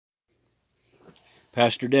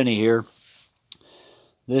Pastor Denny here.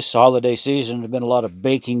 This holiday season, there's been a lot of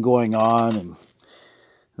baking going on, and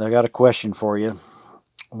I got a question for you.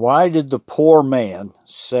 Why did the poor man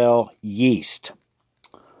sell yeast?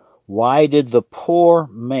 Why did the poor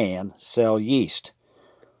man sell yeast?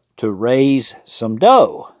 To raise some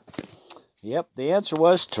dough. Yep, the answer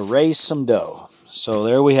was to raise some dough. So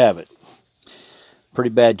there we have it. Pretty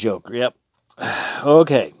bad joke. Yep.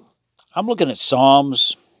 Okay. I'm looking at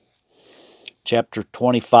Psalms chapter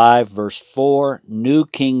 25, verse 4, New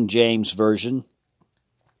King James Version.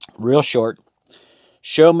 Real short.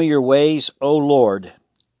 Show me your ways, O Lord.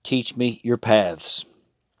 Teach me your paths.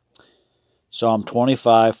 Psalm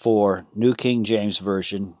 25, 4, New King James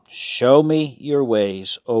Version. Show me your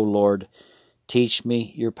ways, O Lord. Teach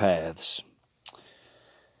me your paths.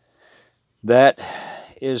 That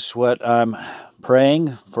is what I'm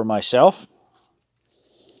praying for myself.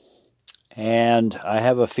 And I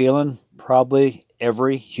have a feeling probably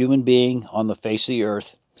every human being on the face of the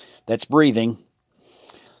earth that's breathing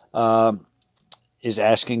is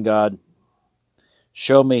asking God,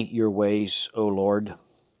 show me your ways, O Lord,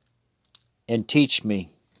 and teach me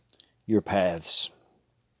your paths.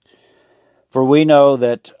 For we know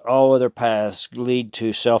that all other paths lead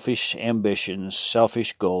to selfish ambitions,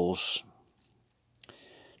 selfish goals,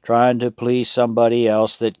 trying to please somebody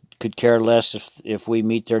else that could care less if we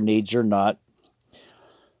meet their needs or not.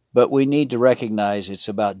 But we need to recognize it's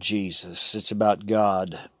about Jesus. It's about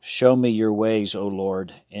God. Show me your ways, O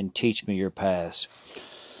Lord, and teach me your paths.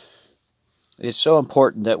 It's so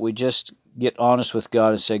important that we just get honest with God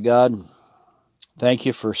and say, God, thank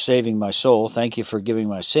you for saving my soul. Thank you for forgiving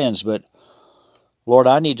my sins. But, Lord,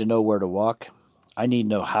 I need to know where to walk. I need to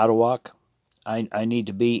know how to walk. I need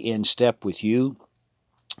to be in step with you.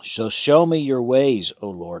 So show me your ways, O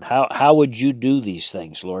Lord. How would you do these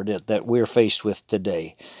things, Lord, that we're faced with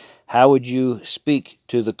today? How would you speak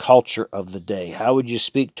to the culture of the day? How would you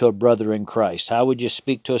speak to a brother in Christ? How would you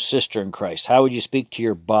speak to a sister in Christ? How would you speak to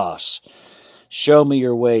your boss? Show me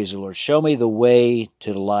your ways, O Lord. Show me the way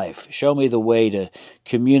to life. Show me the way to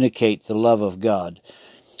communicate the love of God.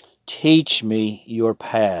 Teach me your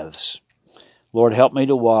paths. Lord, help me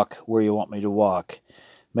to walk where you want me to walk.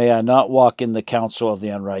 May I not walk in the counsel of the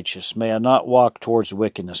unrighteous. May I not walk towards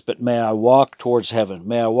wickedness, but may I walk towards heaven.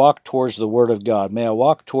 May I walk towards the Word of God. May I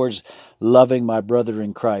walk towards loving my brother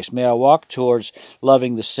in Christ. May I walk towards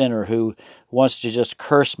loving the sinner who wants to just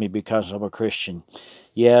curse me because I'm a Christian.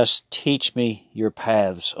 Yes, teach me your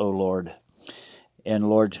paths, O Lord. And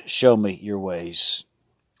Lord, show me your ways.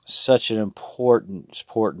 Such an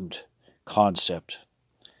important concept.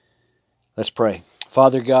 Let's pray.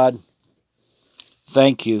 Father God,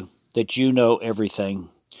 thank you that you know everything.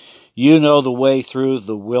 You know the way through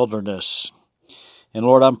the wilderness. And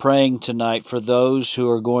Lord, I'm praying tonight for those who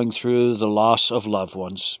are going through the loss of loved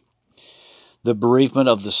ones, the bereavement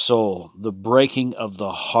of the soul, the breaking of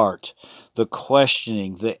the heart, the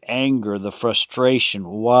questioning, the anger, the frustration.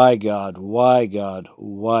 Why, God? Why, God?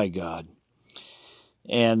 Why, God?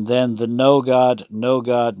 And then the no, God, no,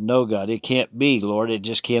 God, no, God. It can't be, Lord. It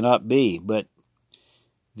just cannot be. But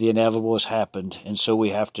the inevitable has happened, and so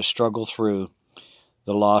we have to struggle through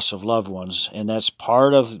the loss of loved ones. And that's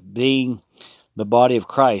part of being the body of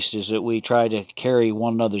Christ, is that we try to carry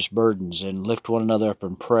one another's burdens and lift one another up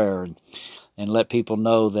in prayer and let people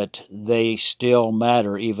know that they still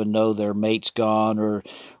matter, even though their mate's gone or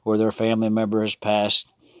their family member has passed.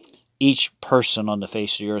 Each person on the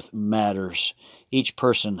face of the earth matters. Each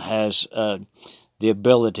person has the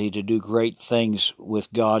ability to do great things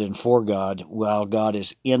with God and for God while God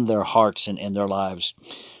is in their hearts and in their lives.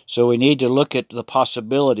 So we need to look at the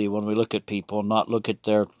possibility when we look at people, not look at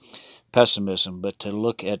their pessimism, but to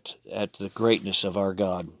look at the greatness of our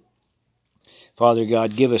God. Father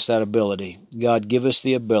God, give us that ability. God, give us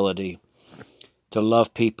the ability to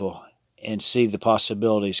love people and see the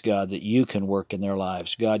possibilities, God, that you can work in their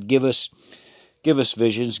lives. God, give us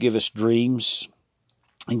visions, give us dreams,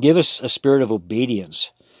 and give us a spirit of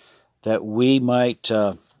obedience that we might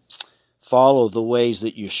follow the ways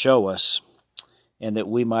that you show us and that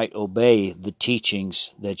we might obey the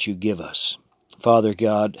teachings that you give us. Father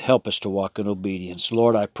God, help us to walk in obedience.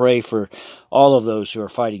 Lord, I pray for all of those who are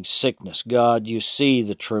fighting sickness. God, you see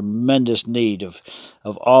the tremendous need of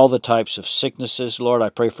all the types of sicknesses. Lord, I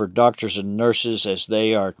pray for doctors and nurses as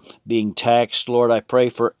they are being taxed. Lord, I pray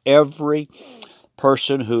for every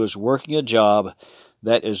person who is working a job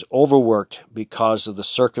that is overworked because of the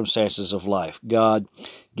circumstances of life. God,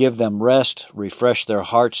 give them rest, refresh their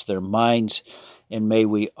hearts, their minds, and may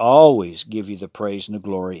we always give you the praise and the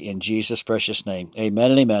glory in Jesus' precious name. Amen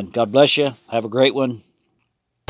and amen. God bless you. Have a great one.